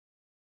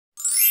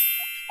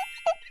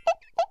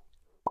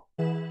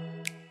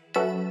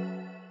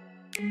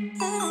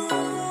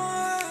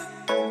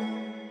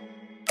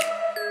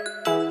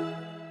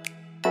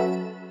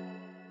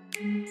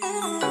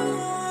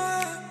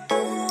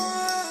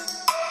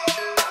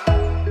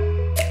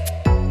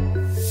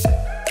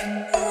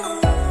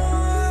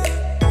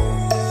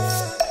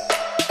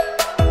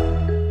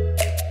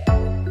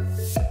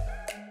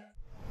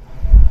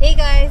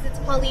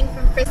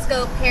From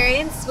Frisco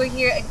Parents. We're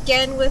here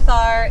again with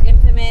our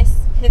infamous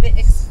Pivot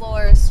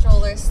Xplore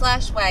Stroller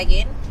 /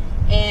 Wagon,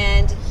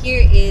 and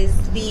here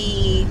is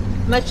the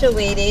much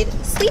awaited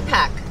sleep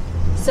hack.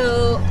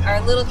 So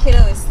our little kiddo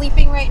is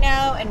sleeping right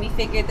now, and we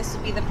figured this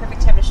would be the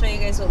perfect time to show you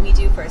guys what we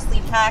do for a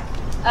sleep hack.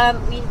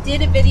 We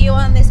did a video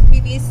on this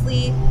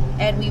previously,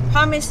 and we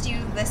promised you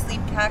the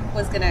sleep hack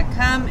was gonna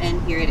come,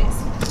 and here it is.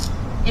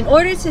 In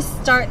order to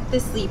start the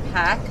sleep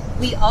hack,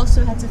 we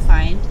also had to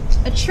find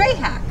a tray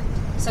hack.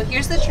 So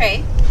here's the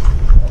tray.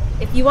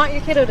 If you want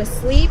your kiddo to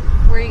sleep,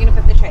 where are you gonna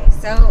put the tray?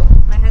 So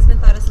my husband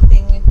thought of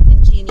something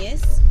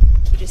ingenious.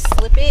 You just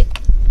slip it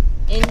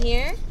in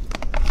here,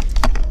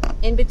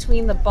 in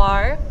between the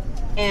bar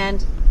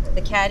and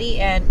the caddy,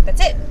 and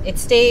that's it. It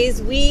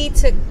stays. We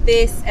took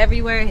this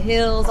everywhere,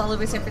 hills, all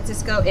over San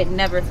Francisco. It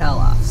never fell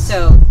off.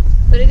 So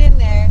put it in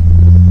there,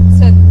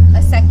 took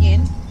a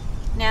second.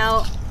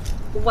 Now,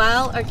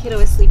 while our kiddo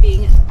is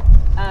sleeping,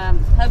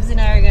 Hubs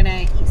and I are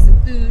gonna eat some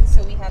food,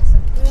 so we have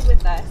some food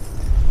with us.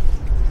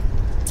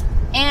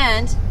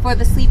 And for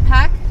the sleep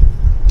pack,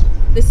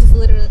 this is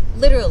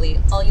literally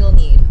all you'll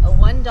need. A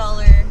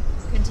 $1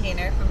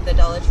 container from the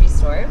Dollar Tree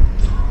store.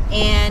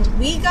 And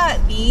we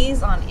got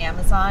these on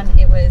Amazon.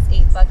 It was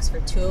 $8 for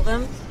 2 of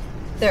them.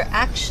 They're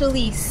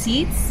actually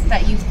seats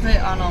that you put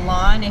on a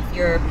lawn if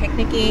you're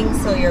picnicking,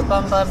 so your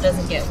bum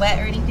doesn't get wet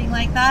or anything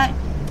like that.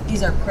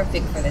 These are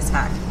perfect for this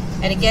hack.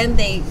 And again,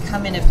 they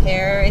come in a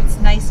pair. It's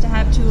nice to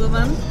have 2 of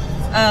them.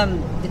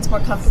 It's more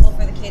comfortable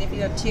for the kid if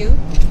you have 2.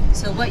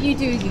 So what you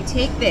do is you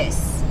take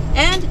this.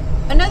 And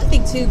another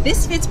thing too,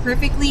 this fits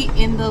perfectly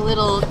in the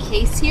little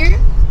case here,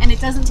 and it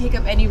doesn't take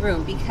up any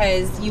room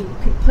because you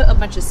could put a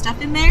bunch of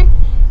stuff in there.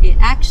 It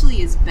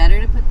actually is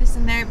better to put this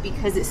in there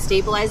because it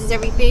stabilizes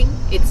everything.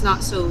 It's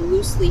not so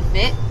loosely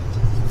fit.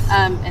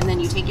 And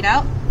then you take it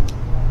out,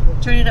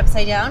 turn it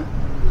upside down,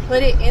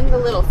 put it in the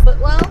little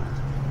footwell.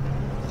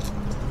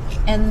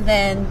 And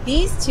then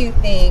these 2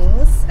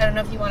 things, I don't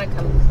know if you want to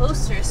come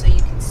closer so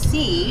you can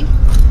see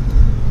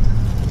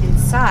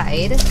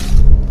inside.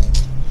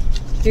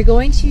 You're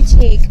going to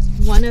take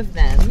one of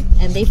them,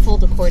 and they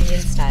fold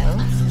accordion style.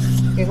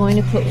 You're going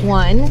to put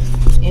one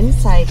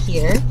inside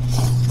here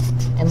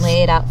and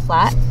lay it out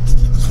flat.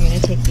 You're going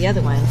to take the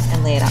other one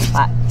and lay it out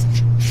flat.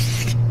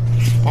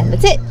 And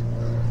that's it.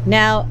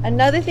 Now,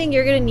 another thing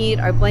you're going to need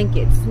are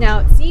blankets. Now,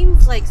 it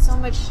seems like so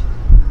much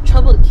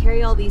trouble to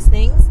carry all these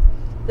things.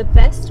 The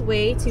best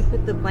way to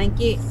put the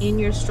blanket in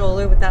your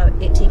stroller without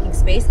it taking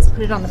space is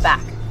put it on the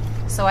back.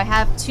 So I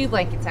have 2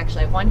 blankets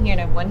actually. I have one here and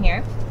I have one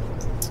here.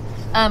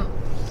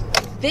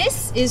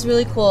 This is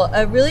really cool.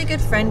 A really good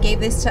friend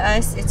gave this to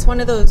us. It's one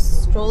of those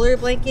stroller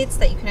blankets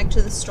that you connect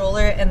to the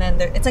stroller, and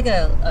then it's like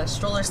a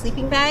stroller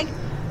sleeping bag.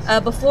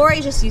 Before I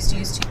just used to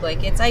use 2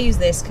 blankets. I use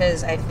this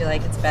because I feel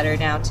like it's better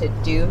now to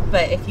do.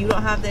 But if you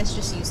don't have this,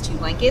 just use 2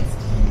 blankets.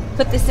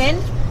 Put this in.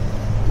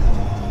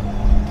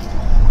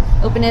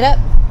 Open it up.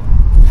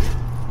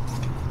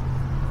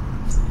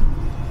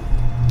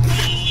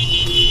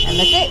 And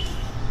that's it.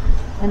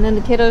 And then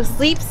the kiddo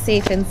sleeps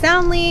safe and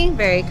soundly,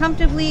 very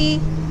comfortably.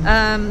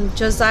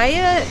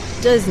 Josiah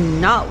does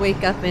not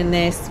wake up in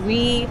this.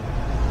 We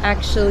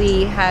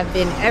actually have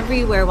been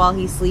everywhere while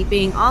he's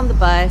sleeping, on the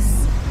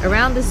bus,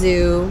 around the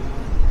zoo,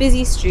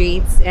 busy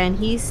streets, and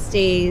he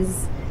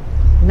stays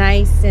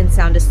nice and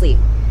sound asleep.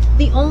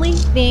 The only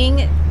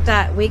thing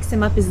that wakes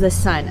him up is the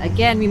sun.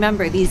 Again,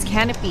 remember, these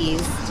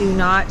canopies do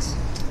not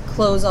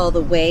close all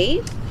the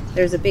way.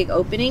 There's a big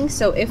opening,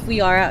 so if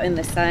we are out in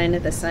the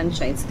sun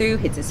shines through,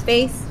 hits his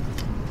face.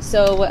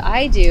 So what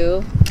I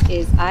do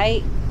is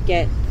I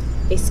get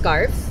a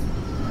scarf,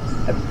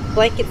 a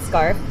blanket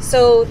scarf.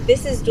 So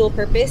this is dual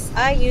purpose.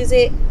 I use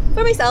it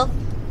for myself,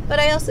 but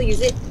I also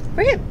use it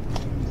for him.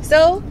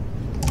 So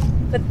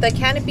put the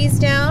canopies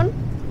down.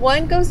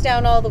 One goes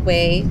down all the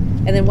way,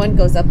 and then one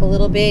goes up a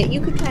little bit. You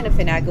could kind of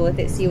finagle with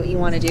it, see what you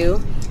want to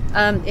do.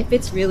 If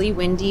it's really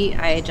windy,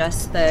 I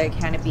adjust the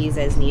canopies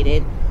as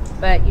needed.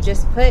 But you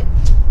just put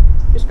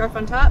your scarf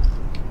on top,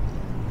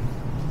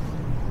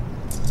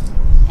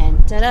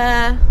 and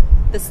ta-da,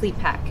 the sleep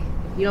pack.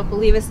 If you don't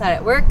believe us that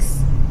it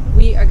works,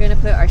 we are going to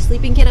put our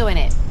sleeping kiddo in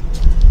it.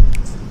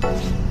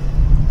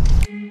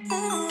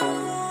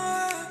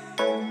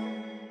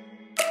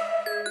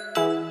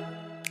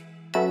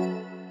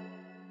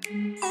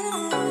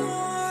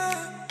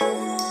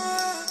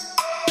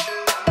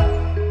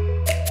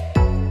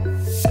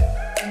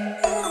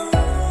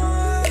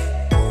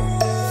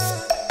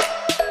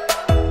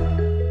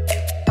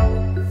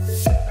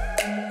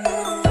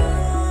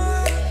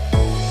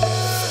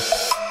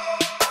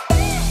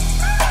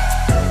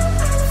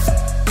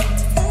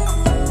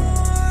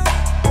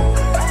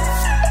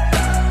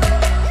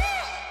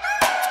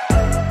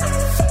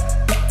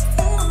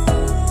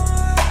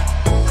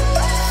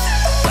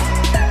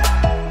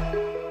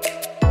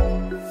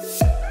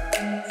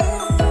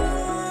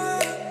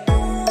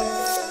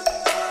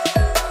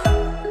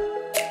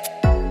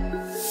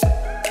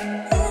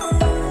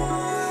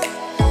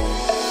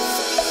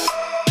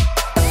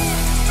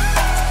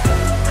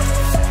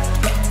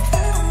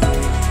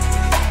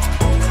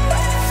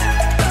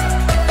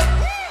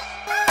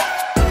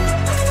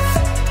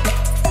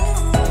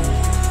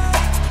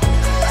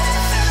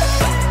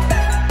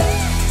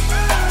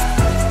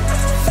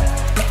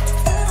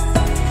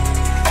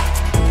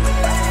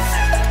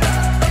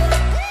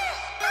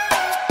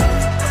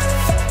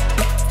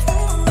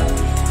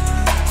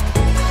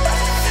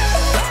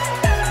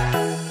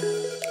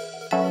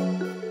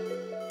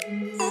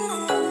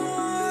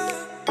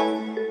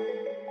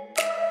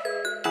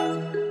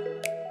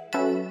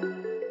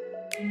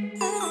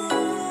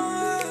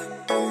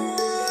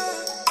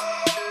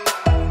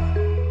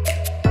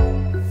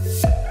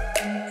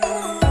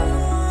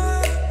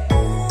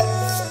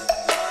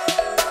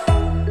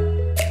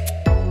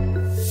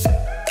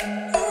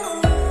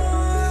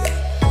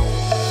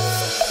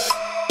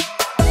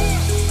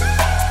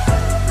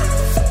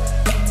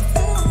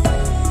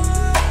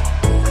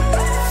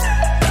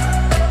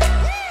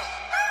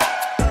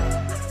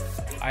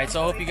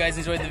 So I hope you guys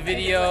enjoyed the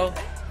video.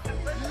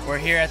 We're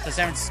here at the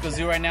San Francisco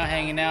Zoo right now,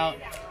 hanging out,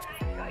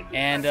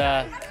 and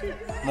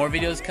more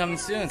videos coming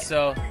soon.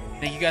 So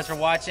thank you guys for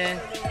watching.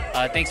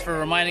 Thanks for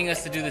reminding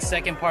us to do the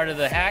second part of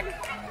the hack,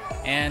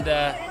 and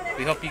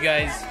we hope you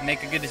guys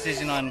make a good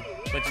decision on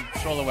which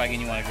stroller wagon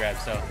you want to grab.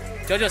 So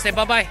Jojo, say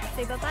bye-bye.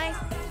 Say bye-bye.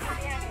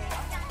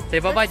 Say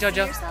bye-bye,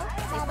 Jojo.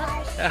 Say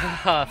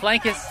bye.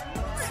 Flying kiss.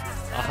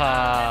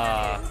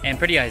 And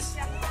pretty eyes.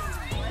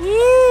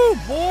 Woo,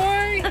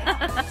 boy.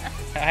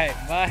 All right,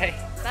 bye.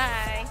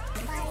 Bye.